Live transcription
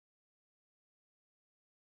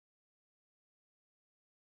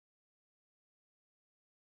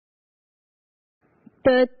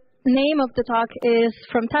The name of the talk is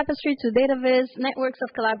From Tapestry to DataVis, Networks of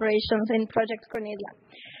Collaborations in Project Cornelia.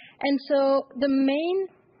 And so the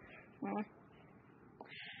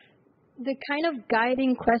kind of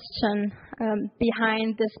guiding question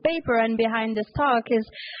behind this paper and behind this talk is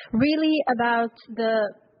really about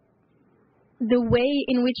the way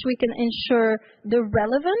in which we can ensure the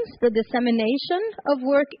relevance, the dissemination of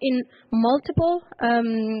work in multiple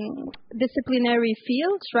disciplinary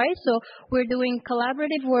fields, right? So we're doing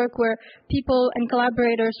collaborative work where people and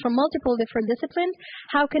collaborators from multiple different disciplines.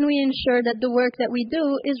 How can we ensure that the work that we do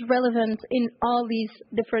is relevant in all these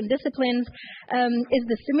different disciplines, is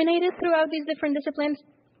disseminated throughout these different disciplines?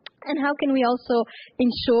 And how can we also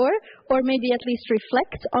ensure, or maybe at least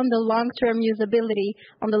reflect on the long-term usability,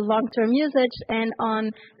 on the long-term usage, and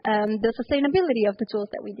on the sustainability of the tools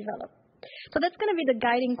that we develop? So that's going to be the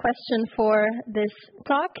guiding question for this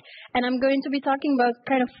talk. And I'm going to be talking about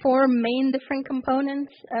kind of four main different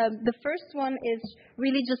components. The first one is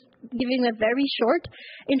really just giving a very short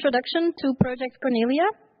introduction to Project Cornelia,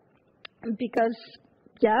 because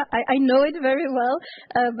I know it very well,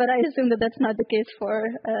 but I assume that that's not the case for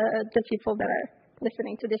the people that are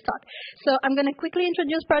listening to this talk. So I'm going to quickly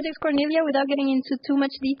introduce Project Cornelia without getting into too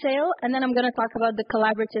much detail, and then I'm going to talk about the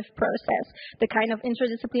collaborative process, the kind of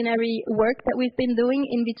interdisciplinary work that we've been doing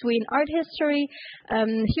in between art history,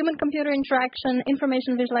 human-computer interaction,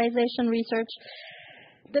 information visualization research.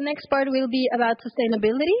 The next part will be about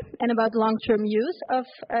sustainability and about long-term use of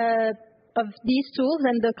these tools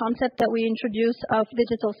and the concept that we introduce of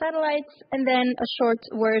digital satellites, and then a short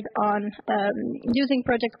word on using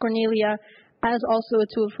Project Cornelia as also a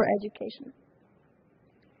tool for education.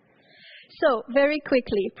 So very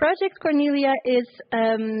quickly, Project Cornelia is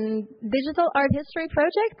a digital art history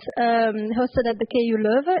project hosted at the KU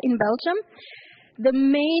Leuven in Belgium. The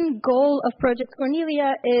main goal of Project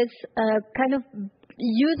Cornelia is kind of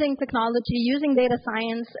using technology, using data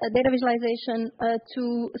science, data visualization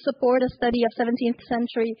to support a study of 17th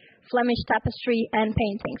century Flemish tapestry and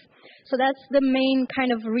paintings. So that's the main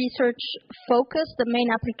kind of research focus, the main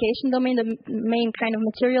application domain, the main kind of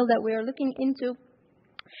material that we are looking into.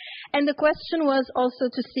 And the question was also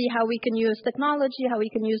to see how we can use technology, how we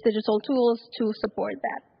can use digital tools to support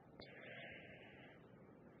that.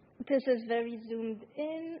 This is very zoomed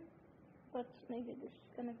in, but maybe this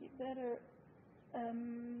is going to be better.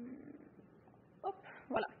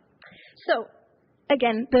 Voila. So,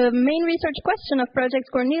 again, the main research question of Project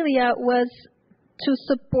Cornelia was to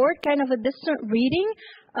support kind of a distant reading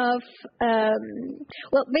of,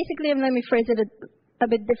 basically, let me phrase it a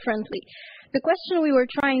bit differently. The question we were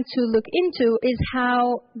trying to look into is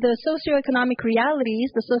how the socioeconomic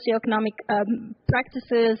realities, the socioeconomic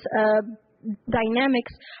practices,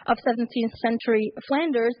 dynamics of 17th century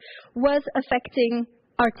Flanders was affecting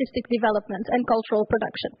artistic development and cultural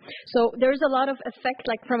production. So there's a lot of effect,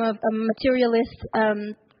 like from a materialist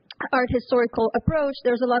art historical approach,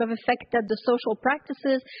 there's a lot of effect that the social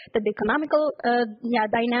practices, that the economical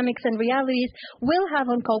dynamics and realities will have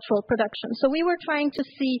on cultural production. So we were trying to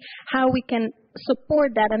see how we can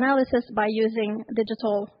support that analysis by using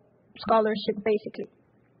digital scholarship, basically.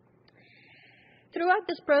 Throughout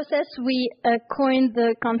this process, we coined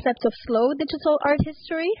the concept of slow digital art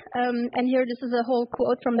history. And here, this is a whole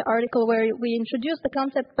quote from the article where we introduced the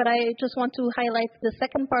concept, but I just want to highlight the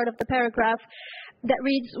second part of the paragraph that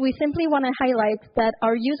reads, we simply want to highlight that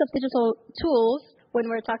our use of digital tools, when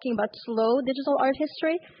we're talking about slow digital art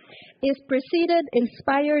history, is preceded,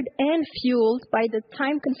 inspired, and fueled by the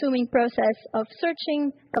time-consuming process of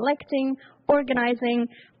searching, collecting,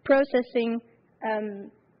 organizing, processing,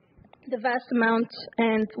 the vast amount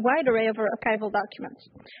and wide array of archival documents.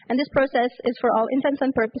 And this process is, for all intents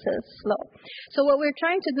and purposes, slow. So what we're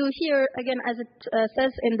trying to do here, again, as it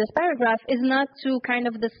says in this paragraph, is not to kind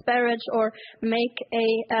of disparage or make a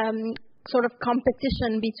sort of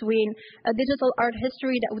competition between a digital art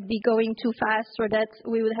history that would be going too fast or that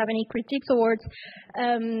we would have any critiques towards,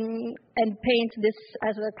 and paint this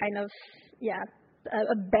as a kind of,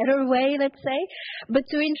 a better way, let's say, but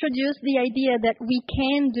to introduce the idea that we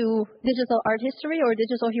can do digital art history or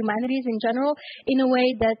digital humanities in general in a way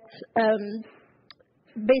that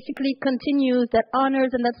basically continues, that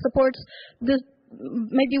honors and that supports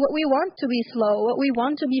maybe what we want to be slow, what we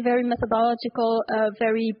want to be very methodological,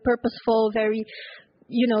 very purposeful, very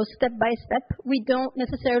step by step. We don't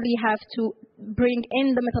necessarily have to bring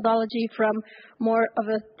in the methodology from more of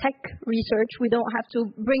a tech research. We don't have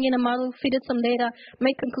to bring in a model, feed it some data,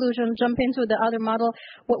 make conclusions, jump into the other model.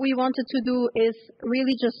 What we wanted to do is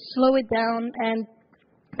really just slow it down and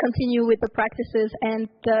continue with the practices and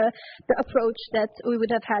the approach that we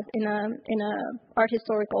would have had in a art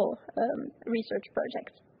historical research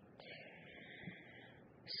project.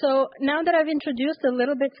 So now that I've introduced a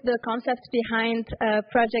little bit the concepts behind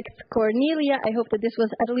Project Cornelia, I hope that this was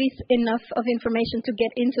at least enough of information to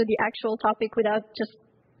get into the actual topic without just,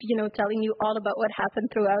 telling you all about what happened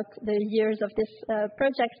throughout the years of this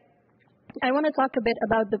project. I want to talk a bit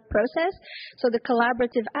about the process, so the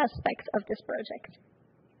collaborative aspect of this project.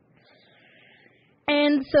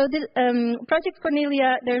 And so this Project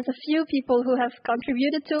Cornelia, there's a few people who have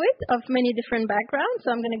contributed to it of many different backgrounds. So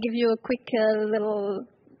I'm going to give you a quick little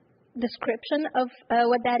description of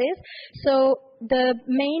what that is. So the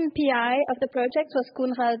main PI of the project was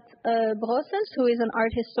Koenraad Brosens, who is an art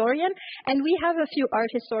historian, and we have a few art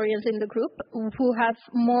historians in the group who have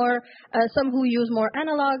more, some who use more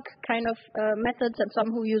analog kind of methods and some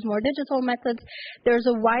who use more digital methods. There's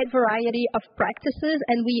a wide variety of practices,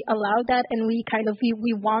 and we allow that, and we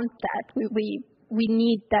want that. We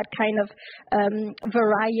need that kind of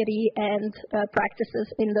variety and practices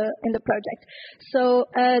in the project. So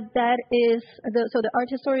that is the art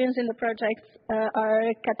historians in the project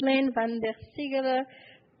are Katlijne van der Stighelen,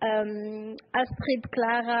 Astrid,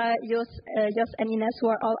 Clara, Jos, and Inez, who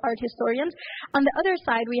are all art historians. On the other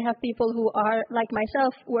side, we have people who are like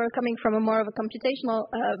myself, who are coming from a more of a computational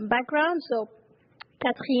background. So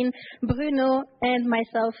Katrien, Bruno, and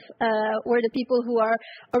myself were the people who are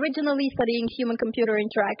originally studying human-computer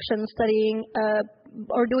interaction, studying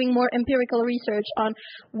or doing more empirical research on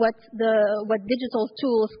what digital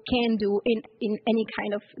tools can do in any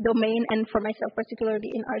kind of domain, and for myself particularly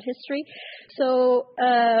in art history. So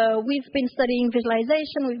we've been studying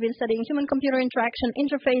visualization, we've been studying human-computer interaction,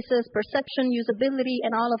 interfaces, perception, usability,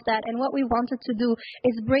 and all of that. And what we wanted to do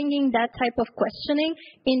is bringing that type of questioning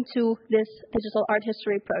into this digital art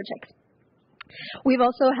history project. We've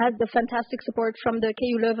also had the fantastic support from the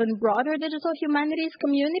KU Leuven broader digital humanities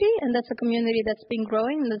community, and that's a community that's been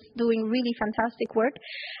growing and that's doing really fantastic work.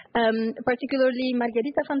 Particularly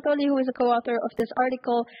Margherita Fantoli, who is a co-author of this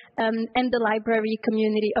article, and the library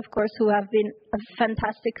community, of course, who have been a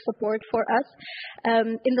fantastic support for us.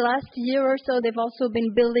 In the last year or so, they've also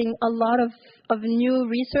been building a lot of new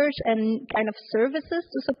research and kind of services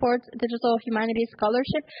to support digital humanities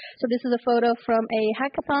scholarship. So this is a photo from a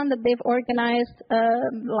hackathon that they've organized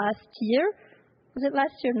last year. Was it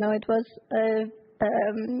last year? No, it was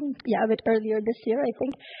a bit earlier this year, I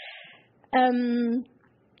think.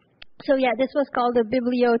 So yeah, this was called the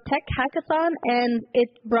Bibliotech Hackathon, and it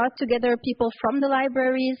brought together people from the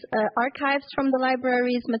libraries, archives from the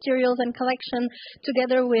libraries, materials and collection,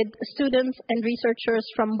 together with students and researchers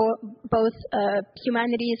from both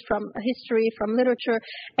humanities, from history, from literature,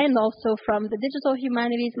 and also from the digital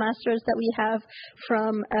humanities masters that we have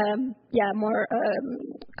from more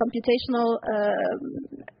computational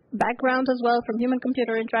background as well, from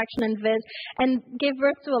human-computer interaction and viz, and gave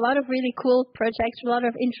birth to a lot of really cool projects, a lot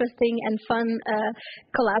of interesting and fun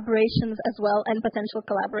collaborations as well, and potential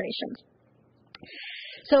collaborations.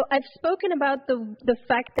 So I've spoken about the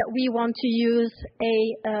fact that we want to use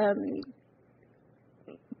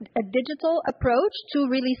a digital approach to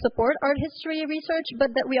really support art history research,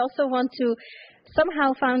 but that we also want to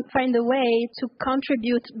somehow find a way to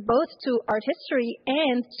contribute both to art history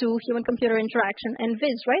and to human-computer interaction and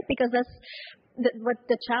viz, right? Because that's what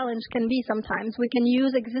the challenge can be sometimes. We can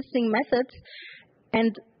use existing methods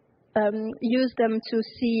and use them to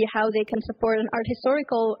see how they can support an art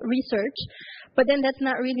historical research, but then that's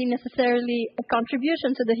not really necessarily a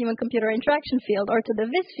contribution to the human-computer interaction field or to the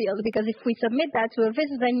viz field, because if we submit that to a viz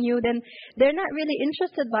venue, then they're not really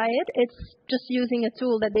interested by it. It's just using a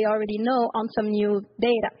tool that they already know on some new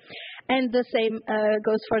data. And the same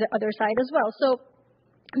goes for the other side as well. So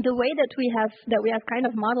the way that we have kind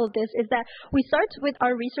of modeled this is that we start with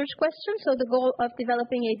our research question, so the goal of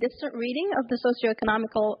developing a distant reading of the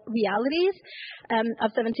socioeconomical realities of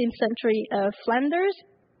 17th century Flanders.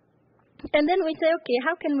 And then we say, okay,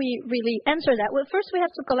 how can we really answer that? Well, first we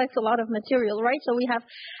have to collect a lot of material, right? So we have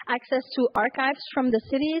access to archives from the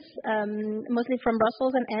cities, mostly from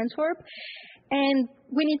Brussels and Antwerp. And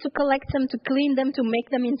we need to collect them, to clean them, to make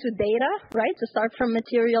them into data, right? To start from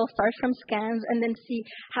material, start from scans, and then see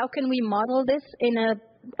how can we model this in a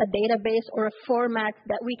database or a format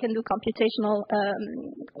that we can do computational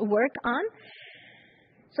work on.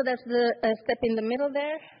 So that's the step in the middle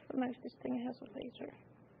there. I don't know if this thing has a laser.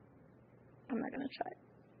 I'm not going to try.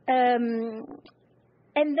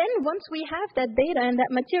 And then once we have that data and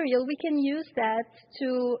that material, we can use that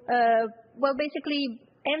to, basically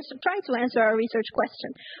try to answer our research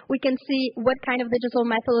question. We can see what kind of digital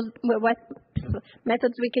methods, what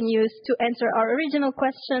methods we can use to answer our original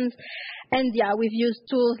questions. And yeah, we've used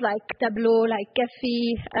tools like Tableau, like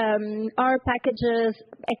Gephi, R packages,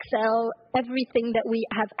 Excel, everything that we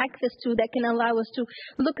have access to that can allow us to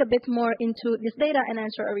look a bit more into this data and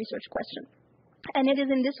answer a research question. And it is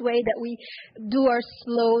in this way that we do our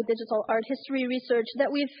slow digital art history research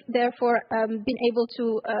that we've therefore been able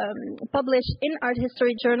to publish in art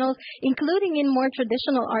history journals, including in more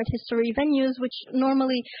traditional art history venues, which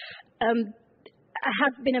normally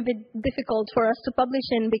have been a bit difficult for us to publish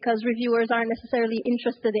in because reviewers aren't necessarily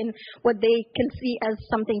interested in what they can see as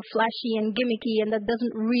something flashy and gimmicky and that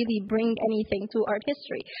doesn't really bring anything to art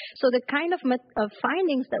history. So the kind of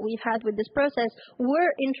findings that we've had with this process were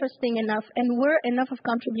interesting enough and were enough of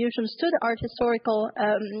contributions to the art historical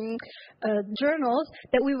journals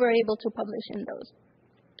that we were able to publish in those.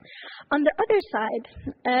 On the other side,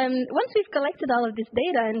 once we've collected all of this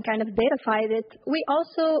data and kind of datafied it, we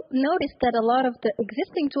also noticed that a lot of the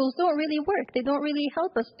existing tools don't really work. They don't really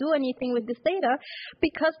help us do anything with this data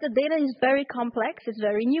because the data is very complex, it's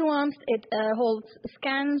very nuanced, it holds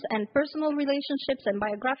scans and personal relationships and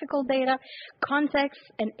biographical data, contexts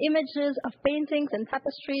and images of paintings and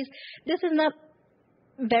tapestries. This is not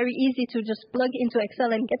very easy to just plug into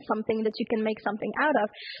Excel and get something that you can make something out of.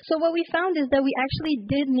 So what we found is that we actually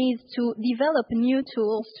did need to develop new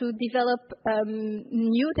tools, to develop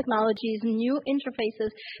new technologies, new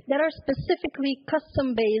interfaces that are specifically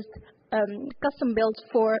custom-based, custom-built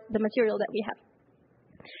for the material that we have.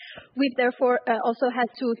 We've therefore also had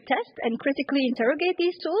to test and critically interrogate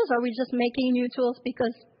these tools. Are we just making new tools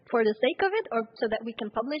because for the sake of it, or so that we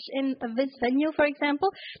can publish in this venue, for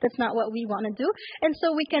example? That's not what we want to do. And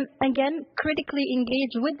so we can, again, critically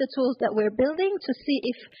engage with the tools that we're building to see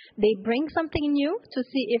if they bring something new, to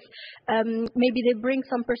see if maybe they bring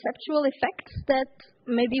some perceptual effects that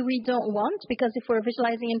maybe we don't want, because if we're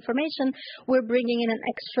visualizing information, we're bringing in an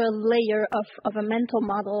extra layer of a mental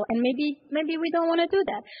model, and maybe we don't want to do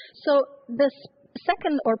that. So this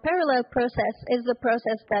second or parallel process is the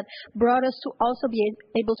process that brought us to also be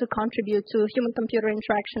able to contribute to human-computer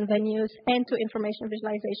interaction venues and to information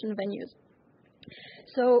visualization venues.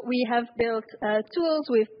 So we have built tools,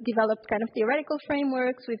 we've developed kind of theoretical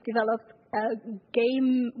frameworks, we've developed a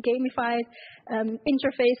gamified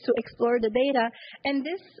interface to explore the data, and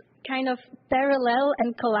this kind of parallel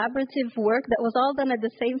and collaborative work that was all done at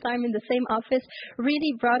the same time in the same office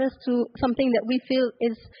really brought us to something that we feel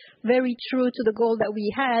is very true to the goal that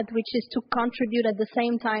we had, which is to contribute at the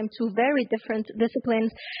same time to very different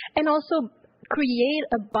disciplines and also create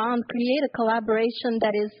a bond, create a collaboration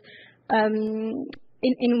that is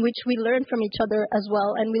in which we learn from each other as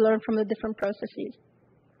well, and we learn from the different processes.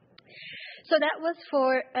 So that was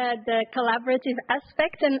for the collaborative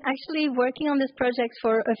aspect, and actually working on this project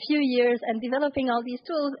for a few years and developing all these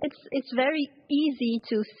tools, it's very easy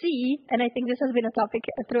to see, and I think this has been a topic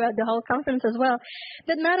throughout the whole conference as well,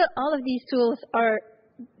 that not all of these tools are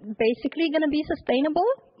basically going to be sustainable.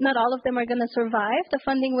 Not all of them are going to survive. The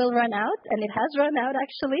funding will run out, and it has run out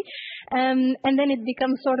actually. And then it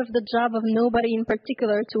becomes sort of the job of nobody in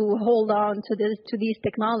particular to hold on to these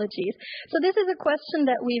technologies. So this is a question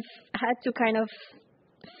that we've had to kind of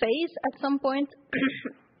face at some point.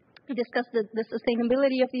 Discuss the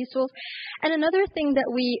sustainability of these tools. And another thing that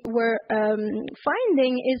we were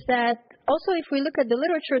finding is that also if we look at the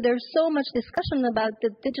literature, there's so much discussion about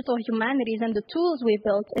the digital humanities and the tools we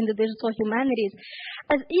built in the digital humanities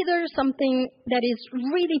as either something that is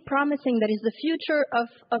really promising, that is the future of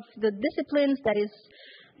the disciplines, that is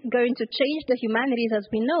going to change the humanities as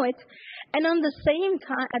we know it, and at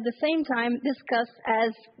the same time discussed as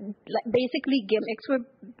basically gimmicks. We're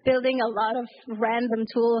building a lot of random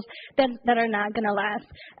tools that are not going to last,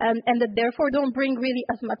 and that therefore don't bring really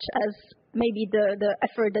as much as maybe the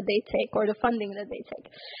effort that they take or the funding that they take.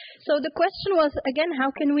 So the question was, again, how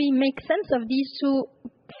can we make sense of these two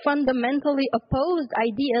fundamentally opposed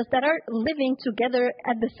ideas that are living together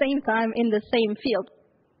at the same time in the same field?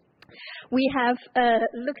 We have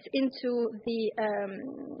looked into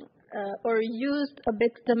or used a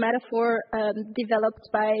bit the metaphor developed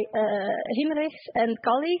by Hinrichs and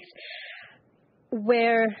colleagues,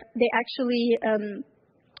 where they actually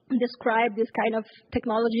describe this kind of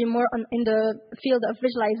technology more in the field of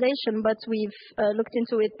visualization, but we've looked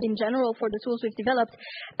into it in general for the tools we've developed,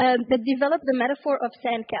 that developed the metaphor of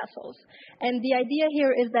sandcastles. And the idea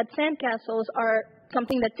here is that sandcastles are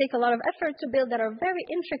something that take a lot of effort to build, that are very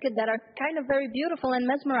intricate, that are kind of very beautiful and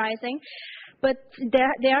mesmerizing, but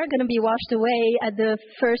they are going to be washed away at the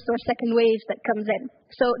first or second waves that comes in.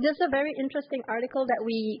 So this is a very interesting article that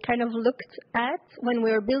we kind of looked at when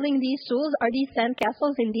we were building these tools. Are these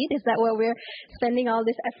sandcastles indeed? Is that what we're spending all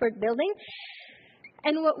this effort building?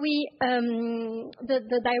 And what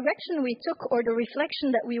the direction we took, or the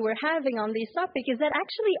reflection that we were having on this topic, is that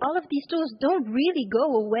actually all of these tools don't really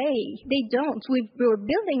go away. They don't. We were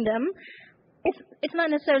building them. It's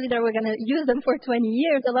not necessarily that we're going to use them for 20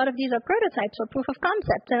 years. A lot of these are prototypes or proof of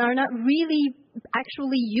concepts and are not really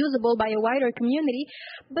actually usable by a wider community.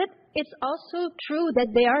 But it's also true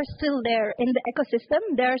that they are still there in the ecosystem.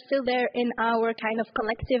 They are still there in our kind of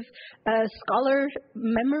collective scholar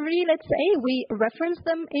memory, let's say. We reference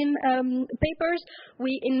them in papers.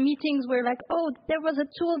 In meetings, we're like, oh, there was a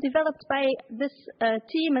tool developed by this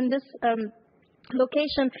team and this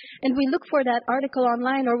location, and we look for that article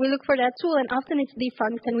online, or we look for that tool, and often it's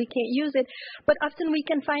defunct and we can't use it, but often we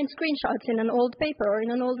can find screenshots in an old paper or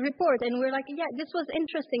in an old report, and we're like, yeah, this was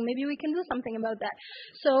interesting, maybe we can do something about that.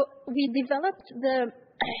 So we developed the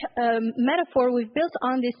metaphor. We've built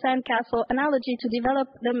on this sandcastle analogy to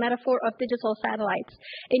develop the metaphor of digital satellites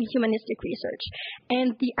in humanistic research. And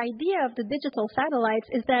the idea of the digital satellites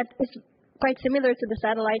is that it's quite similar to the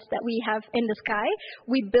satellites that we have in the sky.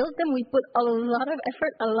 We build them, we put a lot of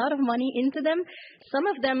effort, a lot of money into them. Some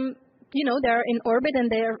of them, they're in orbit and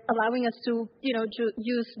they're allowing us to,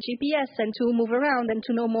 use GPS and to move around and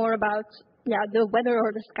to know more about the weather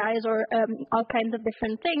or the skies or all kinds of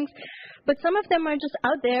different things. But some of them are just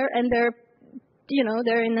out there and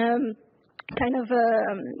they're in a kind of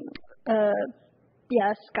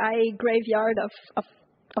sky graveyard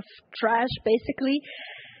of trash, basically.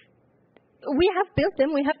 We have built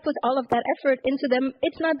them, we have put all of that effort into them.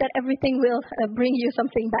 It's not that everything will bring you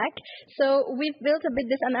something back. So we've built a bit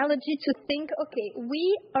this analogy to think, okay,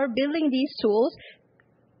 we are building these tools.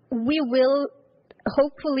 We will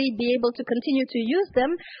hopefully be able to continue to use them.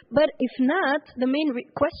 But if not, the main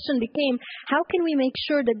question became, how can we make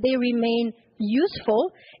sure that they remain useful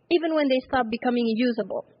even when they stop becoming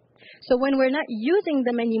usable? So when we're not using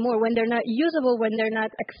them anymore, when they're not usable, when they're not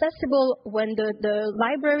accessible, when the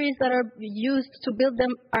libraries that are used to build them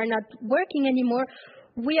are not working anymore,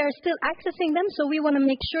 we are still accessing them. So we want to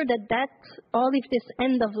make sure that all of this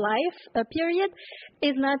end of life period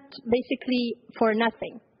is not basically for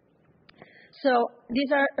nothing. So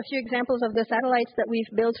these are a few examples of the satellites that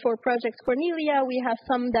we've built for Project Cornelia. We have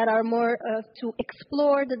some that are more to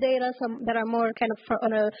explore the data, some that are more kind of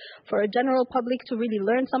for a general public to really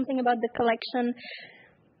learn something about the collection.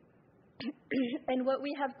 And what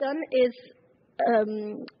we have done is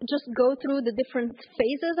just go through the different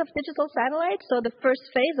phases of digital satellites. So the first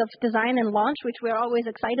phase of design and launch, which we're always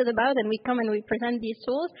excited about, and we come and we present these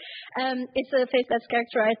tools. It's a phase that's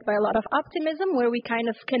characterized by a lot of optimism, where we kind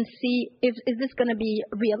of can see, is this going to be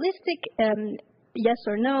realistic? Yes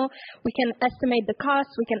or no. We can estimate the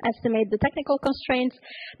costs. We can estimate the technical constraints.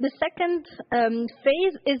 The second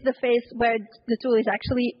phase is the phase where the tool is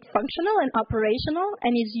actually functional and operational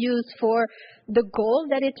and is used for the goal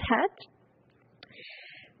that it had.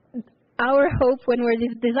 Our hope when we're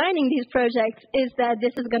designing these projects is that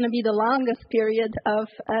this is going to be the longest period of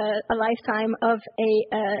a lifetime of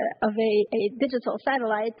a digital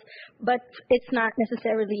satellite, but it's not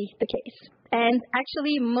necessarily the case. And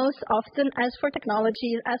actually, most often, as for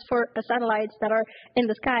technologies, as for satellites that are in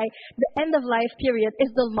the sky, the end of life period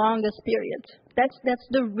is the longest period. That's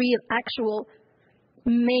the real, actual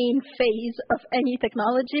main phase of any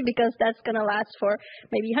technology, because that's going to last for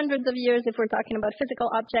maybe hundreds of years if we're talking about physical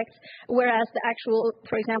objects, whereas the actual,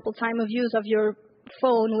 for example, time of use of your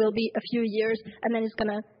phone will be a few years, and then it's going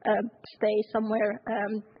to stay somewhere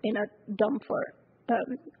in a dump for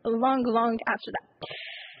long after that.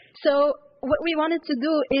 So what we wanted to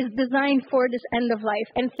do is design for this end of life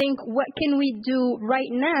and think, what can we do right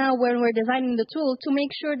now when we're designing the tool to make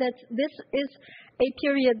sure that this is a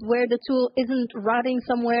period where the tool isn't rotting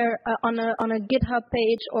somewhere on a GitHub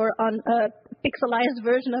page, or on a pixelized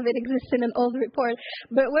version of it exists in an old report,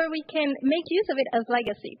 but where we can make use of it as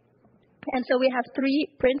legacy. And so we have 3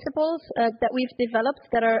 principles that we've developed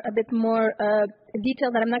that are a bit more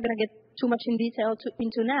detailed, that I'm not going to get too much in detail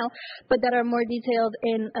into now, but that are more detailed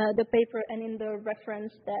in the paper and in the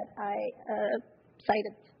reference that I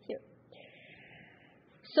cited here.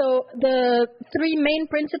 So the 3 main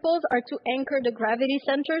principles are to anchor the gravity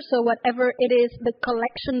center. So whatever it is, the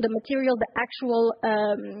collection, the material, the actual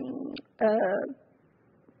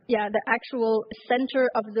the actual center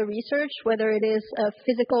of the research, whether it is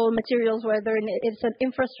physical materials, whether it's an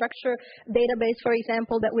infrastructure database, for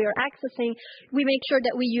example, that we are accessing, we make sure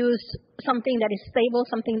that we use something that is stable,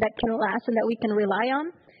 something that can last and that we can rely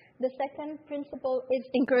on. The second principle is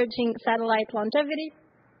encouraging satellite longevity.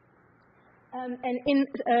 And in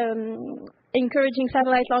encouraging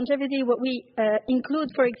satellite longevity, what we include,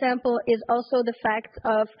 for example, is also the fact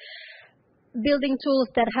of building tools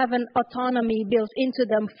that have an autonomy built into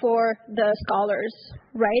them for the scholars,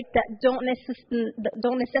 right? That don't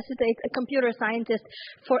necessitate a computer scientist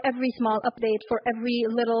for every small update, for every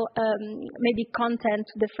little maybe content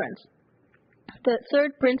difference. The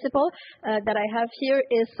third principle that I have here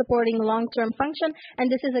is supporting long-term function,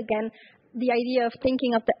 and this is again the idea of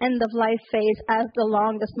thinking of the end-of-life phase as the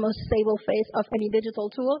longest, most stable phase of any digital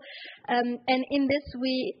tool. And in this,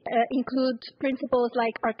 we include principles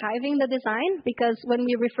like archiving the design, because when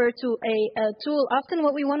we refer to a tool, often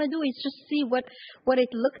what we want to do is just see what it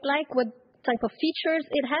looked like, what type of features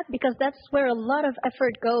it had, because that's where a lot of effort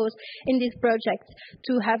goes in these projects,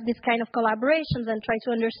 to have this kind of collaborations and try to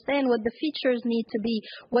understand what the features need to be,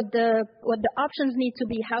 what the options need to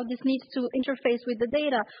be, how this needs to interface with the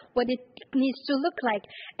data, what it needs to look like.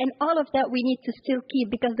 And all of that we need to still keep,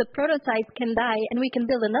 because the prototype can die and we can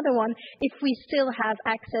build another one if we still have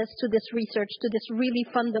access to this research, to this really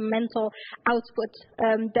fundamental output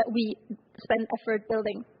that we spend effort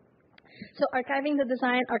building. So archiving the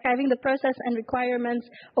design, archiving the process and requirements,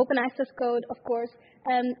 open access code, of course.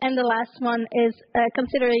 And the last one is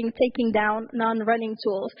considering taking down non-running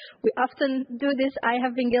tools. We often do this. I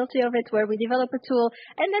have been guilty of it, where we develop a tool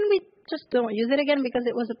and then we just don't use it again because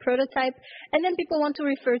it was a prototype. And then people want to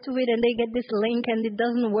refer to it and they get this link and it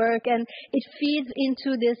doesn't work. And it feeds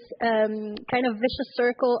into this kind of vicious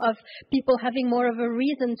circle of people having more of a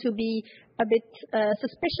reason to be a bit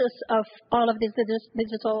suspicious of all of this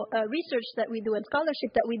digital research that we do and scholarship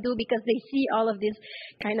that we do, because they see all of these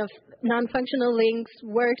kind of non-functional links,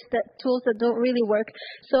 works, tools that don't really work.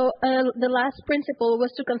 So the last principle was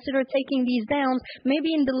to consider taking these down. Maybe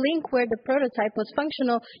in the link where the prototype was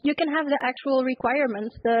functional, you can have the actual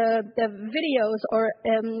requirements, the videos or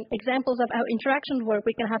examples of how interactions work.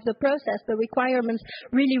 We can have the process, the requirements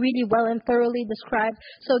really, really well and thoroughly described,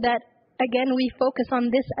 so that again, we focus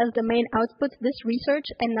on this as the main output, this research,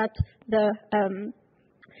 and not the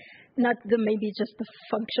maybe just the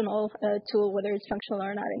functional tool, whether it's functional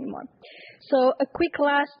or not anymore. So a quick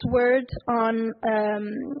last word on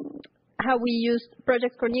how we used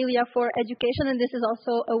Project Cornelia for education, and this is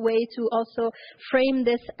also a way to also frame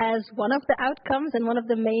this as one of the outcomes and one of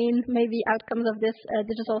the main maybe outcomes of this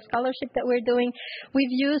digital scholarship that we're doing.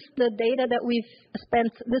 We've used the data that we've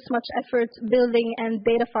spent this much effort building and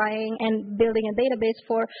datafying and building a database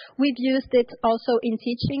for. We've used it also in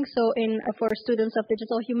teaching, so for students of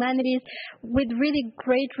digital humanities, with really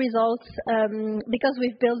great results because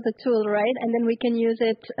we've built the tool, right? And then we can use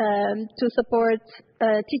it to support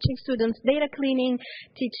teaching students data cleaning,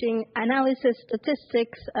 teaching analysis,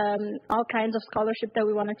 statistics, all kinds of scholarship that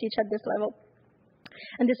we want to teach at this level.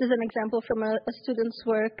 And this is an example from a student's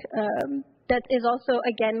work that is also,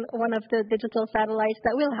 again, one of the digital satellites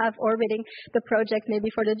that we'll have orbiting the project, maybe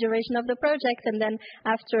for the duration of the project. And then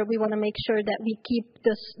after, we want to make sure that we keep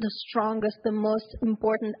the strongest, the most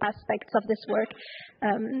important aspects of this work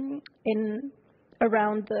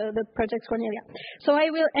around the Project Cornelia. So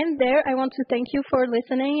I will end there. I want to thank you for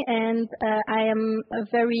listening, and I am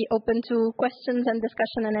very open to questions and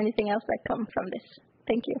discussion and anything else that come from this.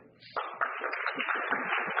 Thank you.